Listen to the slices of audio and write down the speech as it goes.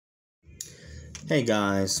Hey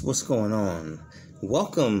guys, what's going on?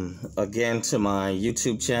 Welcome again to my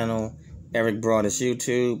YouTube channel, Eric Broadus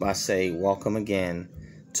YouTube. I say welcome again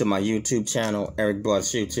to my YouTube channel, Eric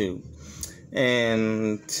Broadus YouTube.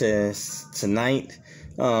 And tonight,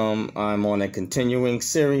 I'm on a continuing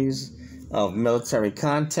series of military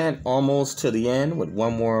content, almost to the end with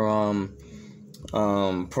one more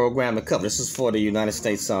program to cover. This is for the United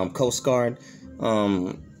States Coast Guard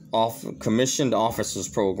Commissioned Officers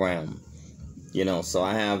Program. So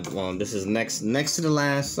I have this is next to the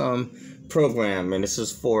last program, and this is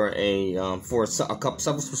for several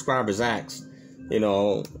subscribers asked,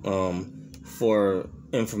 for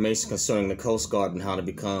information concerning the Coast Guard and how to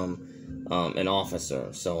become an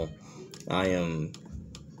officer. So I am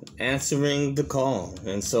answering the call,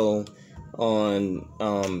 and so on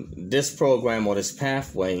this program or this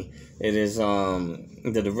pathway, it is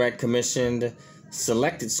the Direct Commissioned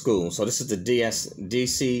Selected School. So this is the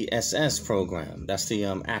DCSS program. That's the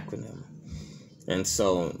acronym. And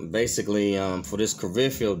so basically for this career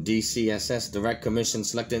field, DCSS, Direct Commission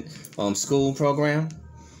Selected School program,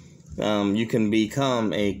 you can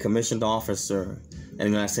become a commissioned officer in the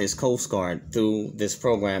United States Coast Guard through this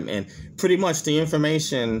program. And pretty much the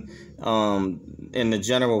information in the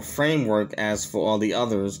general framework as for all the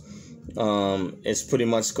others is pretty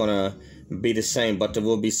much going to be the same, but there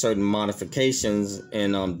will be certain modifications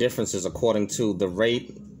and differences according to the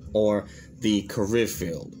rate or the career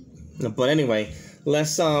field. But anyway,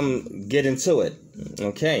 let's get into it.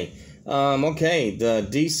 Okay, the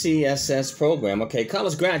DCSS program. Okay,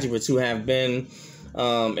 college graduates who have been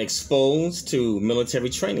exposed to military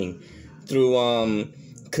training through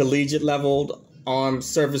collegiate level Armed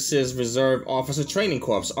Services Reserve Officer Training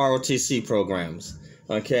Corps, ROTC programs.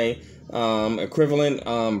 Okay. Equivalent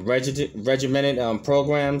regimented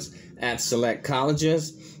programs at select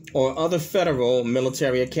colleges or other federal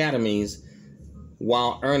military academies.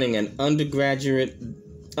 While earning an undergraduate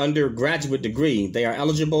degree, they are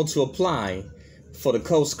eligible to apply for the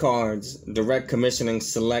Coast Guard's Direct Commissioning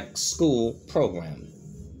Select School program.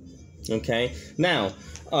 Okay, now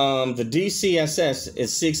the DCSS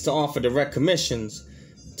seeks to offer direct commissions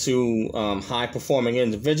to high-performing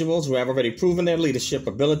individuals who have already proven their leadership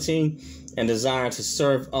ability and desire to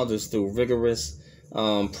serve others through rigorous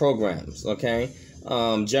programs. Okay,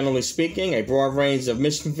 generally speaking, a broad range of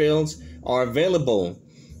mission fields are available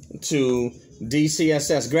to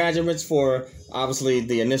DCSS graduates for obviously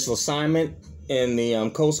the initial assignment in the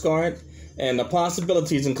Coast Guard, and the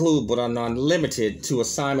possibilities include but are not limited to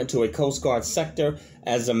assignment to a Coast Guard sector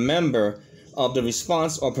as a member of the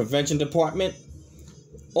Response or Prevention Department,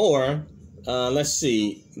 or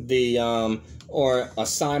or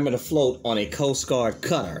assignment afloat on a Coast Guard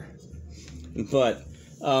cutter. But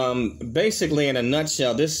basically, in a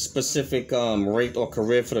nutshell, this specific rate or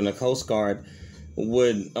career field in the Coast Guard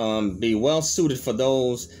would be well suited for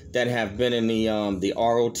those that have been in the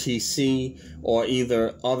ROTC or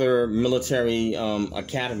either other military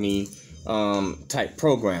academy type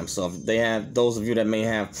programs. So if they have, those of you that may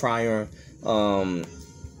have prior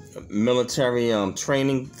military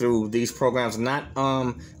training through these programs,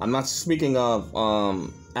 I'm not speaking of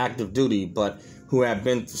active duty, but who have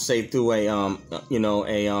been, say, through a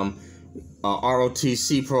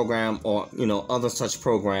ROTC program or other such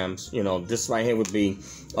programs. This right here would be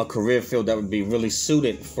a career field that would be really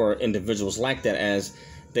suited for individuals like that, as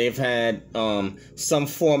they've had some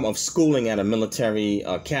form of schooling at a military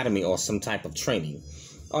academy or some type of training.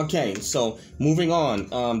 Okay, so moving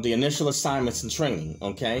on, the initial assignments and training.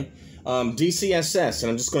 Okay, DCSS, and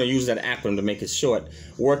I'm just going to use that acronym to make it short,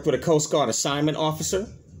 work with a Coast Guard assignment officer.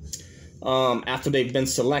 After they've been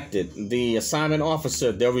selected, the assignment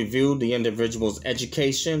officer, they'll review the individual's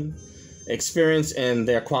education, experience, and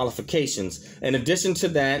their qualifications. In addition to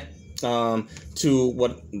that,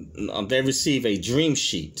 they receive a dream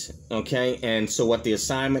sheet. Okay, and so what the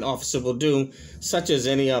assignment officer will do, such as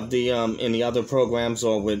any of the other programs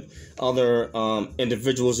or with other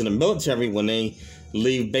individuals in the military, when they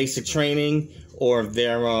leave basic training or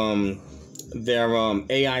their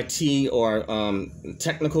AIT or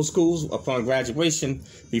technical schools, upon graduation,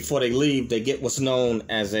 before they leave, they get what's known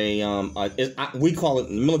as we call it,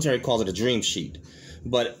 the military calls it a dream sheet.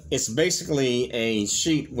 But it's basically a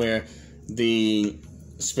sheet where the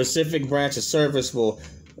specific branch of service will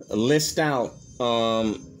list out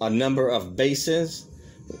a number of bases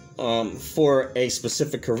for a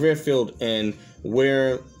specific career field and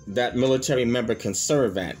where that military member can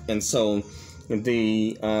serve at. And so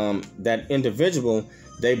the that individual,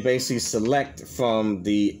 they basically select from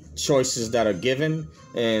the choices that are given,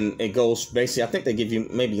 and it goes basically, I think they give you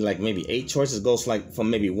maybe 8 choices. It goes like from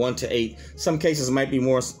maybe 1 to 8. Some cases might be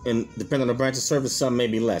more, and depending on the branch of service, some may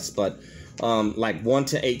be less, but like 1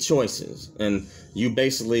 to 8 choices, and you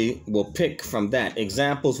basically will pick from that.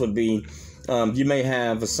 Examples would be, you may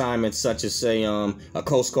have assignments such as, say, a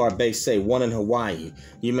Coast Guard base, say, one in Hawaii.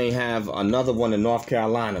 You may have another one in North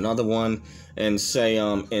Carolina, another one in, say,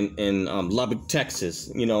 in Lubbock,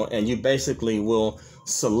 Texas, you know, and you basically will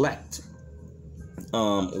select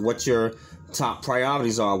what your top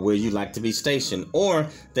priorities are, where you like to be stationed. Or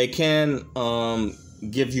they can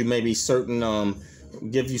give you maybe certain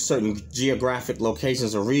geographic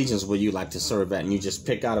locations or regions where you like to serve at, and you just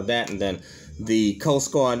pick out of that, and then the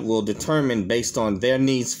Coast Guard will determine based on their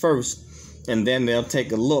needs first, and then they'll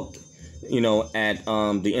take a look, you know, at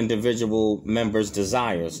the individual members'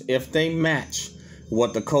 desires. If they match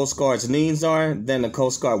what the Coast Guard's needs are, then the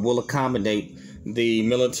Coast Guard will accommodate the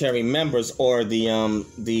military members, or the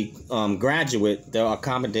graduate. They'll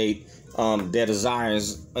accommodate their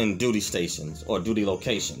desires in duty stations or duty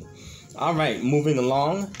location. All right, moving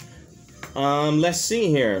along. Let's see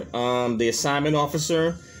here. The assignment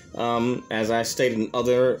officer, as I stated in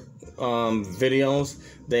other videos,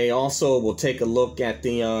 they also will take a look at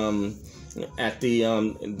the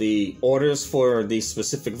orders for the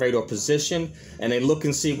specific rate or position, and they look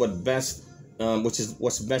and see what's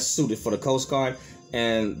best suited for the Coast Guard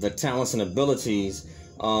and the talents and abilities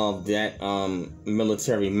of that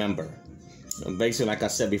military member. Basically, like I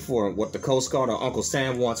said before, what the Coast Guard or Uncle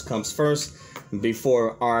Sam wants comes first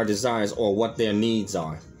before our desires or what their needs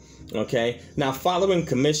are. Okay. Now, following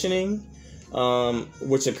commissioning,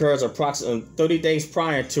 which occurs approximately 30 days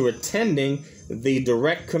prior to attending the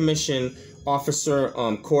direct commission officer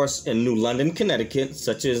course in New London, Connecticut,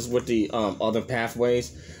 such as with the other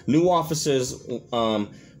pathways, new officers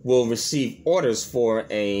will receive orders for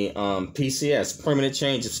a PCS, permanent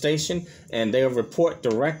change of station, and they'll report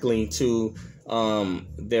directly to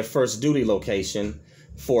their first duty location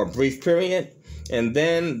for a brief period, and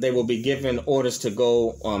then they will be given orders to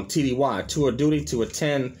go TDY, tour duty, to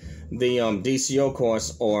attend the DCO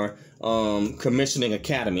course or commissioning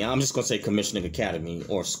academy. I'm just going to say commissioning academy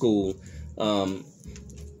or school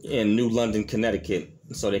in New London, Connecticut,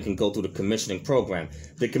 so they can go through the commissioning program.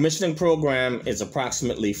 The commissioning program is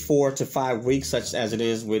approximately 4 to 5 weeks, such as it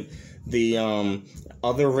is with the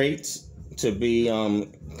other rates to be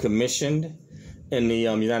commissioned in the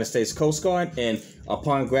United States Coast Guard. And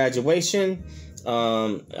upon graduation,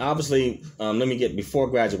 obviously, let me get before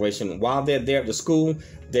graduation, while they're there at the school,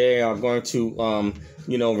 they are going to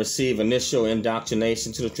receive initial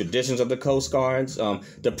indoctrination to the traditions of the Coast Guards,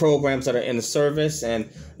 the programs that are in the service, and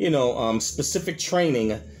specific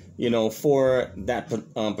training for that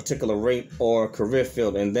particular rate or career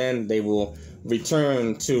field. And then they will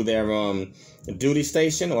return to their duty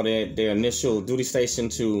station or their initial duty station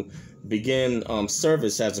to begin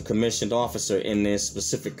service as a commissioned officer in their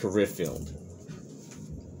specific career field.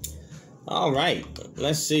 All right,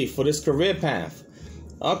 let's see for this career path.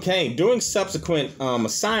 Okay, during subsequent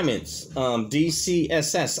assignments,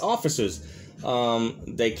 DCSS officers,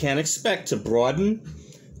 they can expect to broaden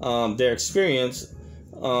their experience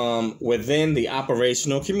within the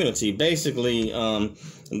operational community. Basically,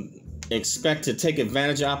 expect to take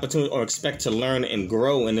advantage of opportunity or expect to learn and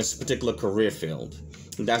grow in this particular career field.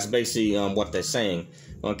 That's basically what they're saying,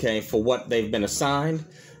 okay, for what they've been assigned.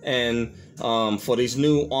 And for these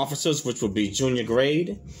new officers, which will be junior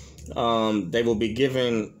grade, they will be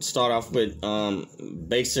start off with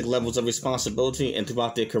basic levels of responsibility, and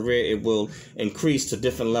throughout their career, it will increase to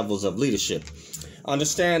different levels of leadership.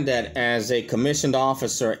 Understand that as a commissioned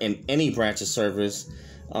officer in any branch of service,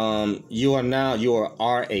 you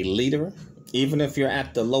are a leader. Even if you're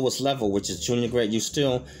at the lowest level, which is junior grade, you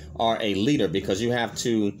still are a leader, because you have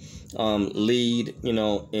to lead,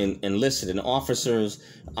 in enlisted, and officers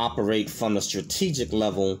operate from the strategic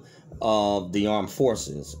level of the armed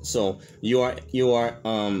forces. So you are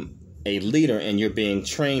a leader, and you're being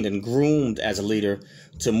trained and groomed as a leader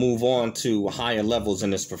to move on to higher levels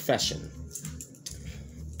in this profession.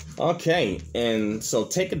 Okay, and so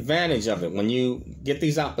take advantage of it. When you get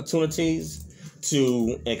these opportunities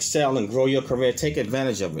to excel and grow your career, take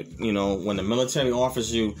advantage of it. When the military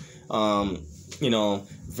offers you,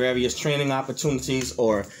 various training opportunities,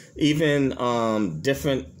 or even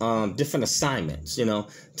different assignments,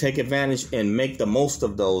 take advantage and make the most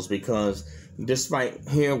of those, because this right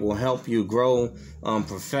here will help you grow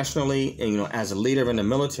professionally and as a leader in the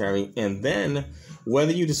military. And then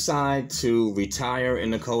whether you decide to retire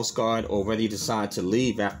in the Coast Guard or whether you decide to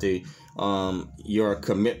leave after your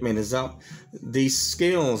commitment is up, these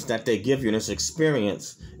skills that they give you and this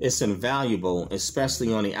experience, it's invaluable,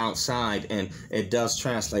 especially on the outside, and it does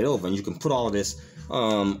translate over. And you can put all of this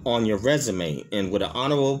on your resume. And with an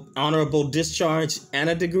honorable discharge and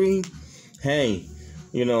a degree, hey,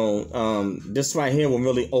 this right here will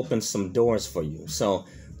really open some doors for you. So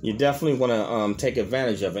you definitely want to take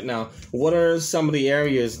advantage of it. Now, what are some of the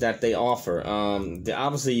areas that they offer?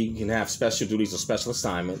 Obviously, you can have special duties or special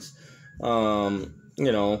assignments.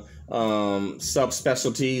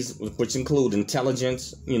 Subspecialties, which include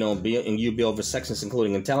intelligence. You be over sections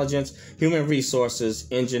including intelligence, human resources,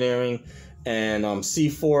 engineering, and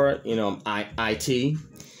C4. IT.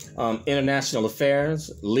 International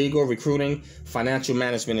affairs, legal, recruiting, financial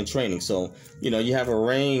management, and training. So, you have a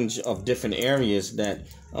range of different areas that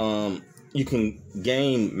you can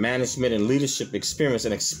gain management and leadership experience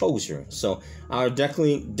and exposure. So I would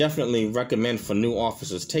definitely recommend for new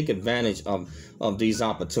officers, take advantage of these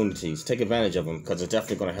opportunities. Take advantage of them because it's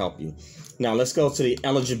definitely going to help you. Now let's go to the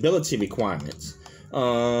eligibility requirements.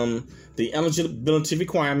 The eligibility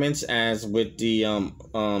requirements, as with the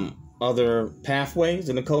other pathways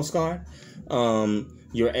in the Coast Guard,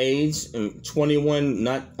 your age, 21,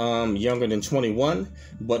 not younger than 21,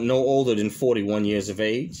 but no older than 41 years of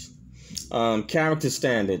age. Character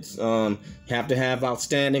standards, have to have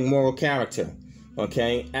outstanding moral character.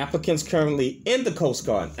 Okay, applicants currently in the Coast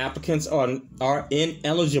Guard, applicants are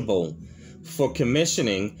ineligible for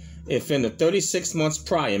commissioning if in the 36 months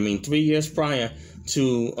prior, 3 years prior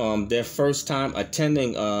to their first time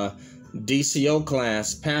attending a DCO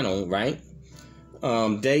class panel, right?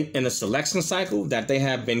 They in a selection cycle that they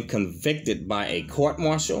have been convicted by a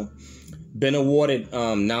court-martial, been awarded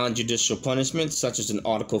non-judicial punishment such as an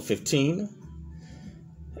Article 15.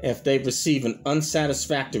 If they receive an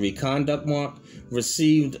unsatisfactory conduct mark,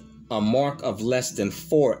 received a mark of less than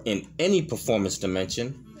 4 in any performance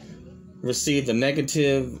dimension, received any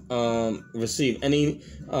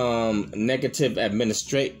negative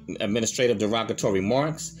administrative derogatory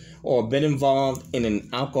marks, or been involved in an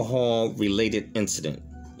alcohol-related incident.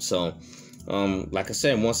 So, like I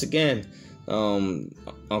said, once again,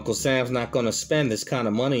 Uncle Sam's not going to spend this kind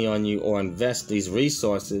of money on you or invest these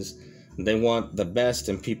resources. They want the best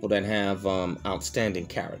in people that have outstanding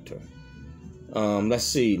character. Let's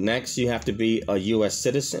see. Next, you have to be a U.S.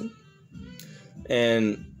 citizen.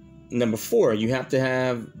 And number 4, you have to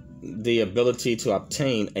have the ability to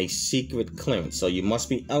obtain a secret clearance. So you must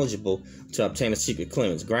be eligible to obtain a secret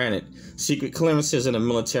clearance. Granted, secret clearances in the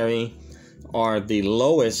military are the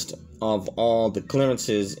lowest of all the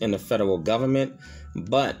clearances in the federal government,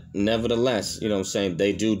 but nevertheless,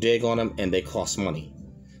 they do dig on them and they cost money.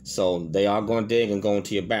 So they are going to dig and go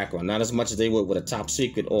into your background, not as much as they would with a top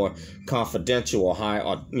secret or confidential or high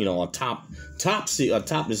or top secret.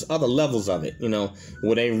 There's other levels of it,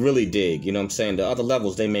 where they really dig. The other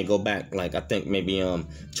levels they may go back like I think maybe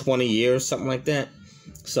 20 years, something like that.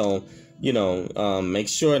 So make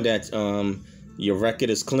sure that your record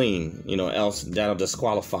is clean, else that'll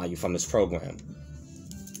disqualify you from this program.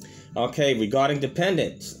 Okay, regarding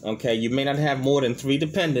dependents, you may not have more than 3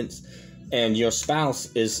 dependents, and your spouse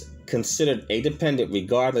is considered a dependent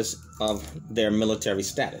regardless of their military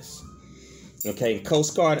status. Okay,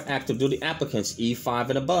 Coast Guard active duty applicants E5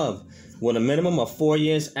 and above with a minimum of 4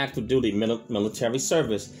 years active duty military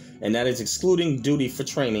service, and that is excluding duty for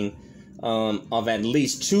training of at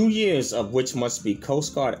least 2 years, of which must be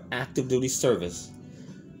Coast Guard active duty service.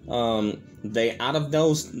 They out of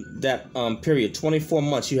that period, 24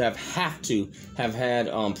 months, you have to have had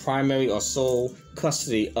primary or sole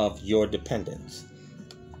custody of your dependents.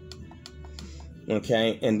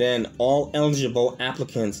 Okay, and then all eligible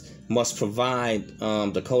applicants must provide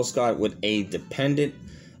the Coast Guard with a dependent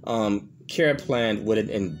care plan with an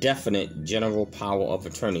indefinite general power of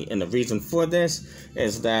attorney. And the reason for this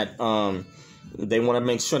is that they want to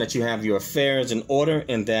make sure that you have your affairs in order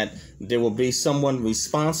and that there will be someone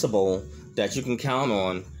responsible that you can count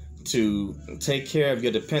on to take care of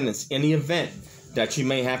your dependents in the event that you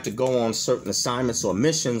may have to go on certain assignments or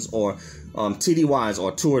missions or TDYs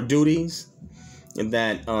or tour duties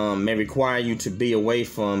that may require you to be away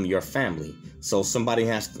from your family. So somebody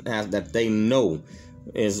has that they know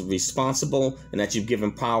is responsible and that you've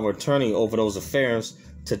given power of attorney over those affairs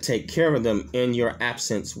to take care of them in your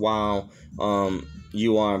absence while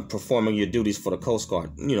you are performing your duties for the Coast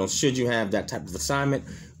Guard. Should you have that type of assignment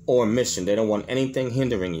or mission. They don't want anything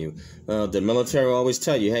hindering you. The military will always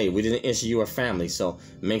tell you, hey, we didn't issue you a family, so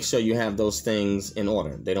make sure you have those things in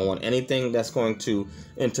order. They don't want anything that's going to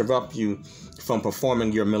interrupt you from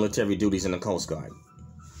performing your military duties in the Coast Guard.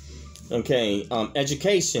 Okay,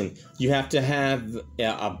 education. You have to have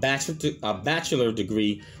a bachelor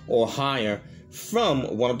degree or higher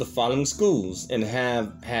from one of the following schools and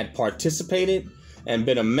have had participated and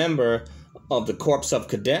been a member of the Corps of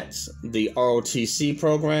Cadets, the ROTC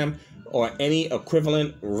program, or any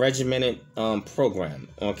equivalent regimented program,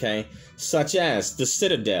 okay, such as the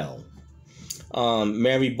Citadel,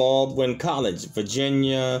 Mary Baldwin College,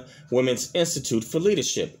 Virginia Women's Institute for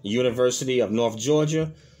Leadership, University of North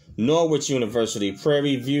Georgia, Norwich University,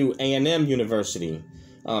 Prairie View A&M University,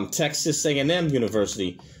 Texas A&M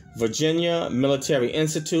University, Virginia Military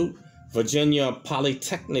Institute, Virginia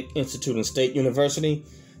Polytechnic Institute and State University,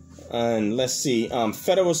 and let's see,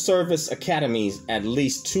 Federal Service Academies, at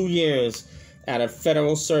least 2 years at a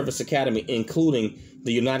Federal Service Academy, including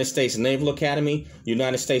the United States Naval Academy,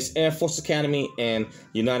 United States Air Force Academy, and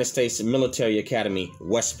United States Military Academy,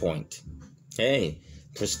 West Point. Hey,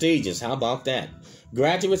 prestigious, how about that?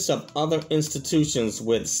 Graduates of other institutions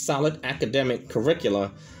with solid academic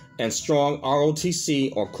curricula and strong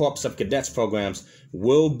ROTC or Corps of Cadets programs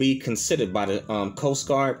will be considered by the Coast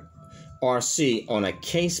Guard RC on a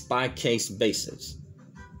case-by-case basis.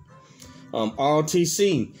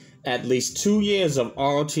 ROTC, at least 2 years of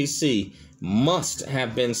ROTC must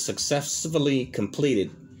have been successfully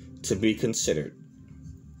completed to be considered.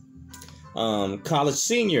 College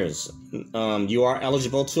seniors, you are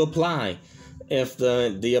eligible to apply if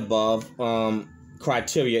the above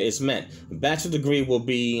criteria is met. A bachelor degree will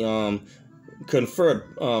be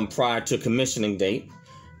conferred prior to commissioning date,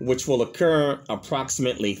 which will occur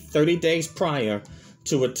approximately 30 days prior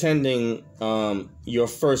to attending your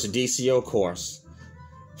first DCO course,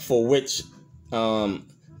 for which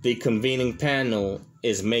the convening panel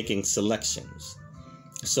is making selections.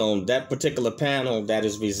 So that particular panel that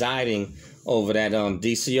is residing over that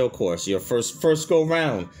DCO course, your first go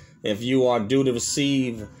round, if you are due to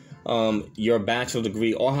receive your bachelor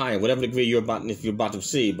degree or higher, whatever degree you're about to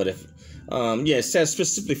receive, but if it says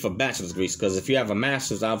specifically for bachelor's degrees, because if you have a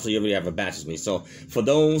master's, obviously you already have a bachelor's degree. So for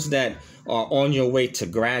those that are on your way to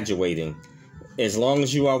graduating, as long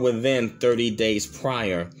as you are within 30 days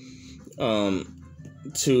prior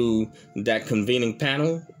to that convening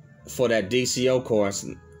panel for that DCO course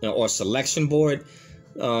or selection board,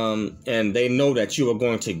 and they know that you are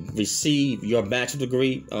going to receive your bachelor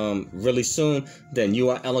degree really soon, then you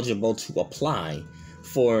are eligible to apply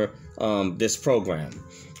for this program.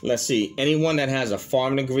 Let's see, anyone that has a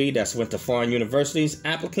foreign degree that's went to foreign universities,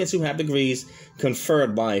 applicants who have degrees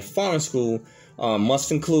conferred by a foreign school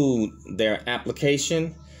must include their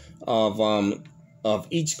application of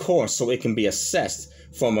each course so it can be assessed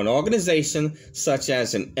from an organization such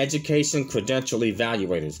as an education credential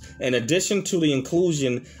evaluators, in addition to the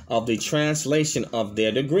inclusion of the translation of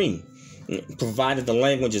their degree, provided the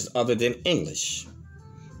language is other than English.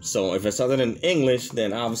 So if it's other than English,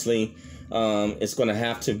 then obviously it's going to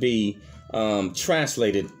have to be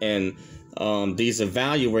translated, and these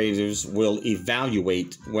evaluators will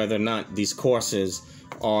evaluate whether or not these courses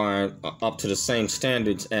are up to the same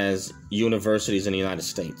standards as universities in the United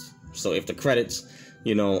States. So if the credits,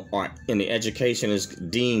 are in the education is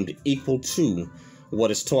deemed equal to what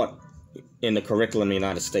is taught in the curriculum in the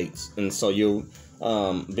United States, and so you'll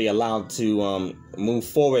be allowed to move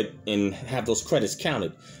forward and have those credits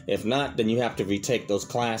counted. If not, then you have to retake those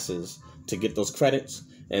classes to get those credits,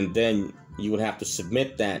 and then you would have to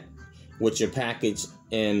submit that with your package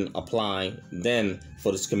and apply then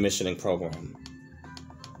for this commissioning program.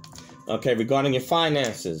 Okay, regarding your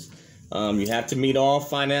finances, you have to meet all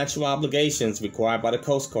financial obligations required by the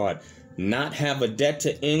Coast Guard, not have a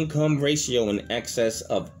debt-to-income ratio in excess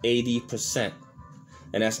of 80%.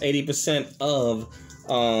 And that's 80% of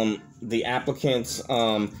the applicant's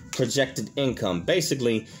projected income.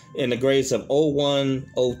 Basically, in the grades of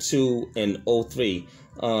 01, 02, and 03,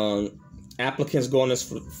 applicants going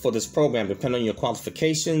for this program, depending on your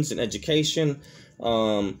qualifications and education,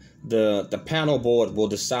 the panel board will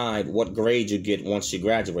decide what grade you get once you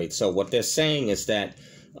graduate. So what they're saying is that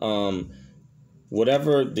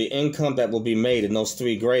whatever the income that will be made in those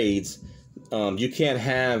 3 grades, you can't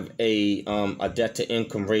have a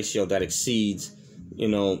debt-to-income ratio that exceeds,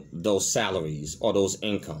 those salaries or those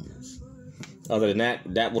incomes. Other than that,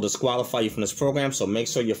 that will disqualify you from this program. So make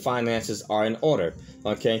sure your finances are in order.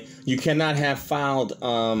 Okay, you cannot have filed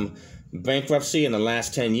bankruptcy in the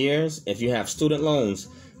last 10 years. If you have student loans,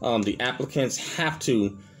 the applicants have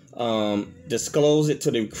to disclose it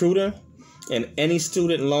to the recruiter and any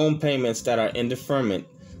student loan payments that are in deferment.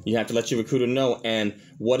 You have to let your recruiter know, and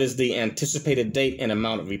what is the anticipated date and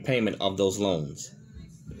amount of repayment of those loans.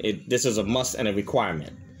 This is a must and a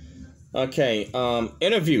requirement. Okay,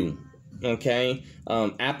 interview. Okay,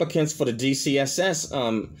 applicants for the DCSS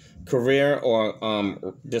career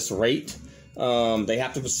or this rate, they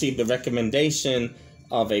have to receive the recommendation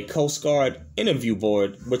of a Coast Guard interview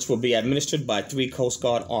board, which will be administered by 3 Coast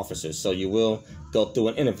Guard officers. So you will go through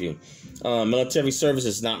an interview. Military service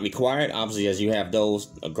is not required, obviously, as you have those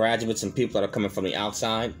graduates and people that are coming from the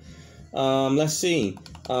outside. Let's see.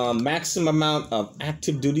 Maximum amount of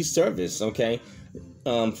active duty service, okay?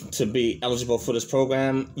 To be eligible for this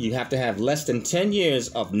program, you have to have less than 10 years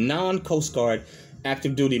of non-Coast Guard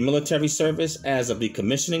active duty military service as of the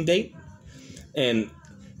commissioning date. And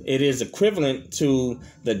it is equivalent to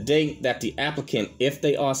the date that the applicant, if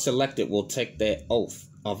they are selected, will take their oath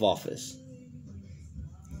of office.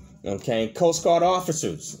 Okay, Coast Guard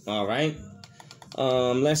officers, all right.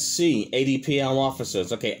 Let's see, ADPL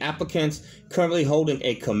officers. Okay, applicants currently holding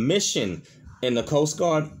a commission in the Coast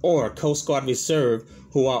Guard or Coast Guard Reserve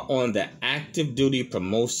who are on the active duty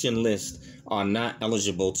promotion list are not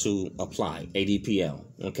eligible to apply, ADPL.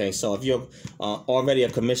 Okay, so if you're already a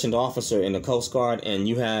commissioned officer in the Coast Guard and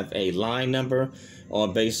you have a line number or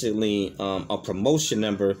basically a promotion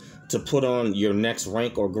number to put on your next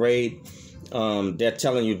rank or grade, they're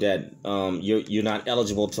telling you that you're not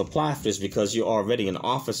eligible to apply for this because you're already an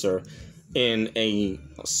officer in a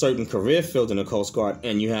certain career field in the Coast Guard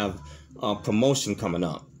and you have a promotion coming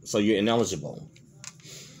up, so you're ineligible.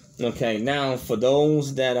 Okay, now for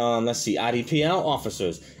those that, let's see, IDPL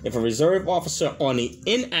officers. If a reserve officer on the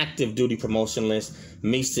inactive duty promotion list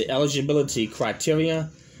meets the eligibility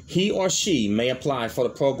criteria, he or she may apply for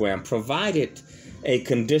the program, provided a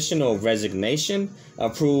conditional resignation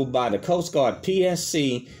approved by the Coast Guard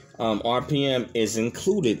PSC RPM is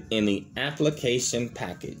included in the application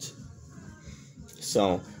package.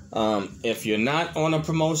 So, if you're not on a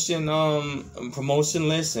promotion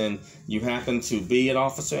list and you happen to be an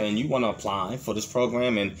officer and you want to apply for this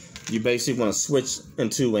program and you basically want to switch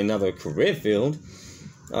into another career field,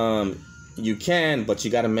 you can, but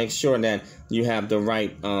you got to make sure that you have the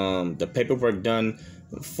right the paperwork done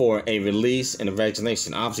for a release and a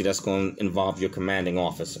resignation. Obviously, that's going to involve your commanding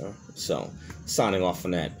officer. So, signing off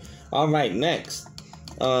on that. All right, next.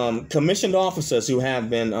 Commissioned officers who have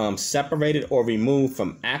been separated or removed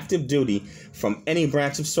from active duty from any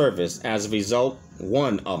branch of service as a result,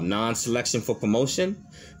 1, of non-selection for promotion,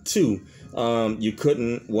 2,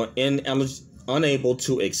 you were unable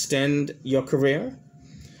to extend your career,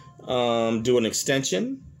 do an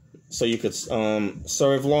extension so you could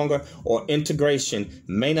serve longer, or integration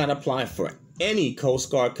may not apply for any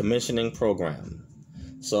Coast Guard commissioning program.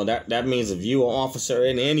 So that means if you are an officer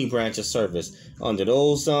in any branch of service, under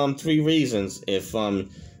those 3 reasons, if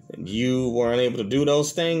you weren't able to do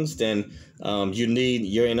those things, then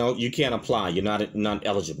you can't apply. You're not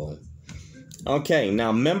eligible. Okay,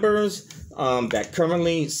 now members that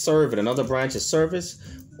currently serve in another branch of service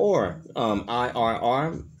or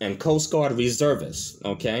IRR and Coast Guard reservists,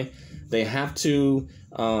 okay, they have to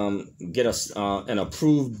get an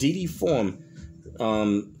approved DD form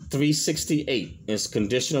 368 is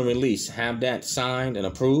conditional release. Have that signed and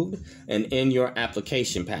approved and in your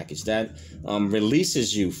application package. That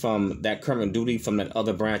releases you from that current duty from that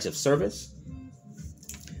other branch of service.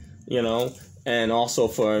 And also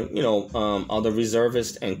for, other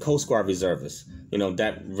reservists and Coast Guard reservists.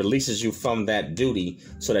 That releases you from that duty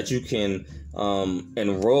so that you can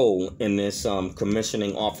enroll in this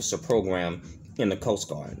commissioning officer program in the Coast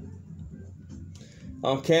Guard.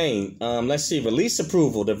 Okay, let's see, release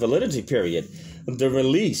approval, the validity period. The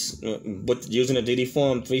release, using the DD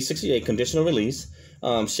Form 368 conditional release,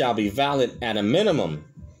 shall be valid at a minimum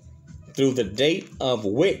through the date of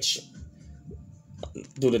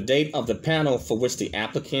the panel for which the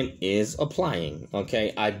applicant is applying.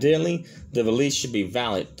 Okay, ideally, the release should be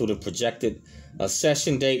valid through the projected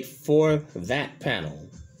session date for that panel.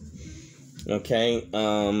 Okay,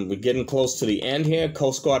 we're getting close to the end here.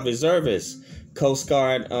 Coast Guard reservists, Coast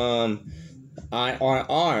Guard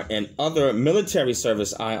IRR, and other military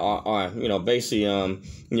service IRR, basically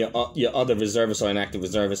your other reservists or inactive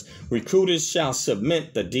reservists, recruiters shall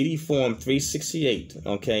submit the DD Form 368,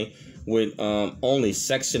 okay, with only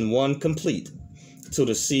Section 1 complete to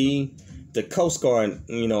the Coast Guard,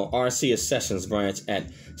 RC Accessions branch at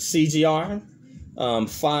CGR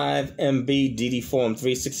 5MB DD Form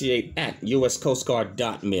 368 at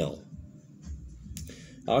U.S.Coast.Guard.mil.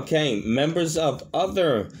 Okay, members of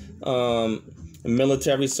other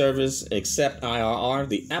military service except IRR,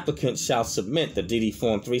 the applicant shall submit the DD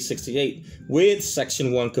Form 368 with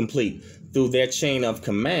Section 1 complete through their chain of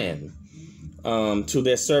command to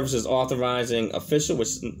their services authorizing official,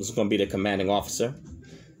 which is going to be the commanding officer.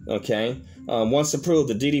 Okay. Once approved,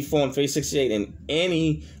 the DD Form 368 and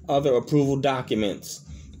any other approval documents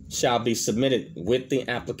shall be submitted with the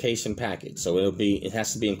application package. So it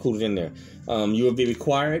has to be included in there. You will be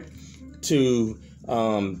required to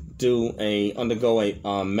undergo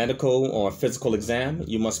a medical or physical exam.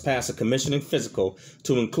 You must pass a commissioning physical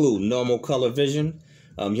to include normal color vision.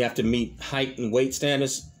 You have to meet height and weight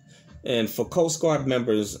standards. And for Coast Guard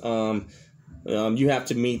members, you have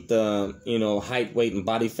to meet the height, weight, and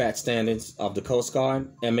body fat standards of the Coast Guard,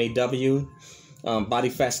 MAW, body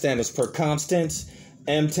fat standards per Constance,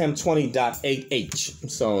 M1020.8H.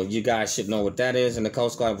 So you guys should know what that is, and the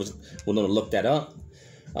Coast Guard will know to look that up.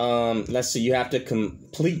 Let's see, you have to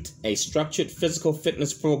complete a structured physical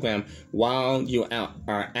fitness program while you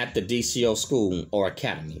are at the DCO school or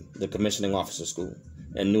academy, the commissioning officer school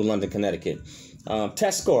in New London, Connecticut.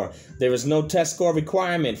 Test score. There is no test score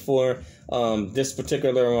requirement for this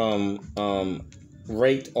particular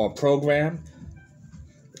rate or program.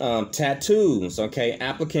 Tattoos. Okay,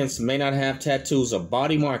 applicants may not have tattoos or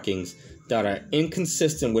body markings that are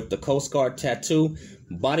inconsistent with the Coast Guard tattoo,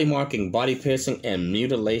 body marking, body piercing, and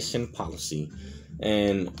mutilation policy.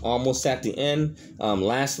 And almost at the end,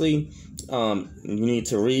 lastly, you need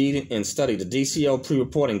to read and study the DCO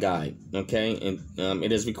pre-reporting guide. Okay, and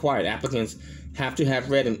it is required. Applicants have to have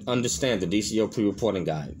read and understand the DCO pre-reporting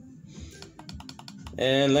guide.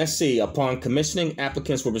 And let's see, upon commissioning,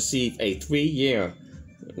 applicants will receive a 3-year,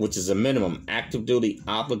 which is a minimum, active duty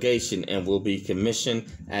obligation and will be commissioned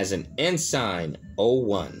as an Ensign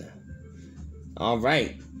 01. All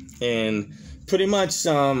right. And pretty much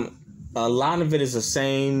a lot of it is the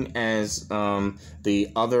same as the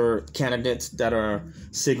other candidates that are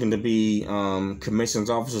seeking to be commissions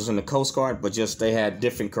officers in the Coast Guard, but just they had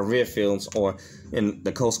different career fields, or in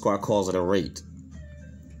the Coast Guard calls it a rate.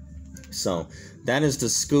 So that is the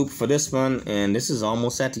scoop for this one, and this is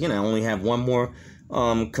almost at the end. I only have one more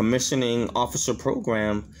commissioning officer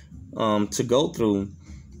program to go through,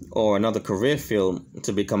 or another career field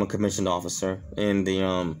to become a commissioned officer in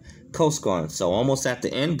the Coast Guard. So almost at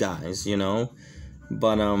the end, guys,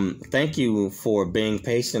 but thank you for being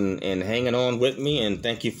patient and hanging on with me, and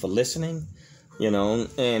thank you for listening,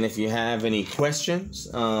 and if you have any questions,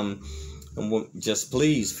 just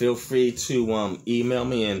please feel free to email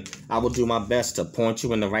me, and I will do my best to point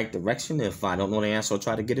you in the right direction. If I don't know the answer, I'll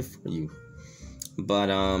try to get it for you. But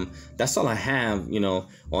that's all I have,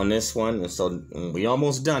 on this one. And so we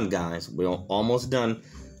almost done, guys. We're almost done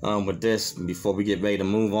with this before we get ready to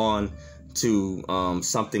move on to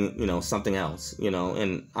something else,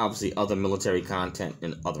 and obviously other military content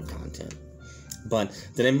and other content. But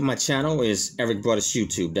the name of my channel is Eric Broadus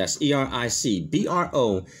YouTube. That's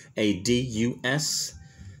EricBroadus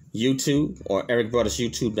YouTube, or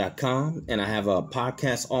ericbroadusyoutube.com. And I have a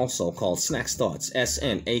podcast also called Snacks Thoughts,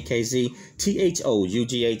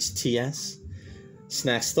 SNAKZTHOUGHTS,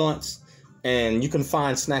 Snacks Thoughts. And you can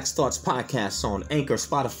find Snacks Thoughts podcasts on Anchor,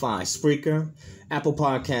 Spotify, Spreaker, Apple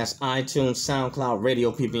Podcasts, iTunes, SoundCloud,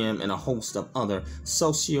 Radio PBM, and a host of other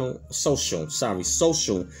social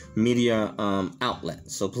media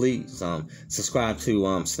outlets. So please subscribe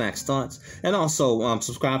to Snacks Thoughts, and also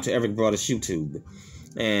subscribe to Eric Broadus YouTube.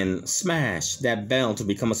 And smash that bell to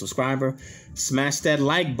become a subscriber. Smash that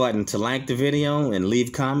like button to like the video and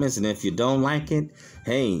leave comments. And if you don't like it,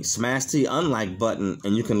 hey, smash the unlike button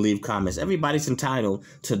and you can leave comments. Everybody's entitled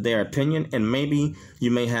to their opinion, and maybe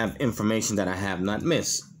you may have information that I have not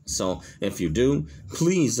missed. So if you do,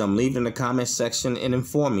 please leave in the comments section and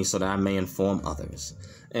inform me so that I may inform others.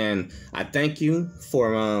 And I thank you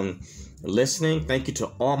for listening. Thank you to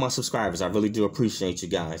all my subscribers. I really do appreciate you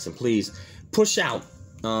guys. And please push out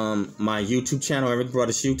my YouTube channel, Eric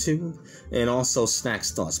Broadus YouTube, and also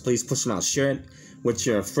Snacks Thoughts. Please push them out. Share it with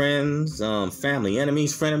your friends, family,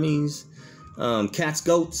 enemies, frenemies, cats,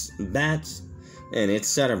 goats, bats, and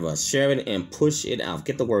etc. Share it and push it out.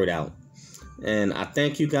 Get the word out. And I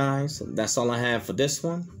thank you guys. That's all I have for this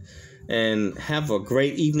one. And have a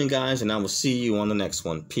great evening, guys, and I will see you on the next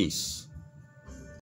one. Peace.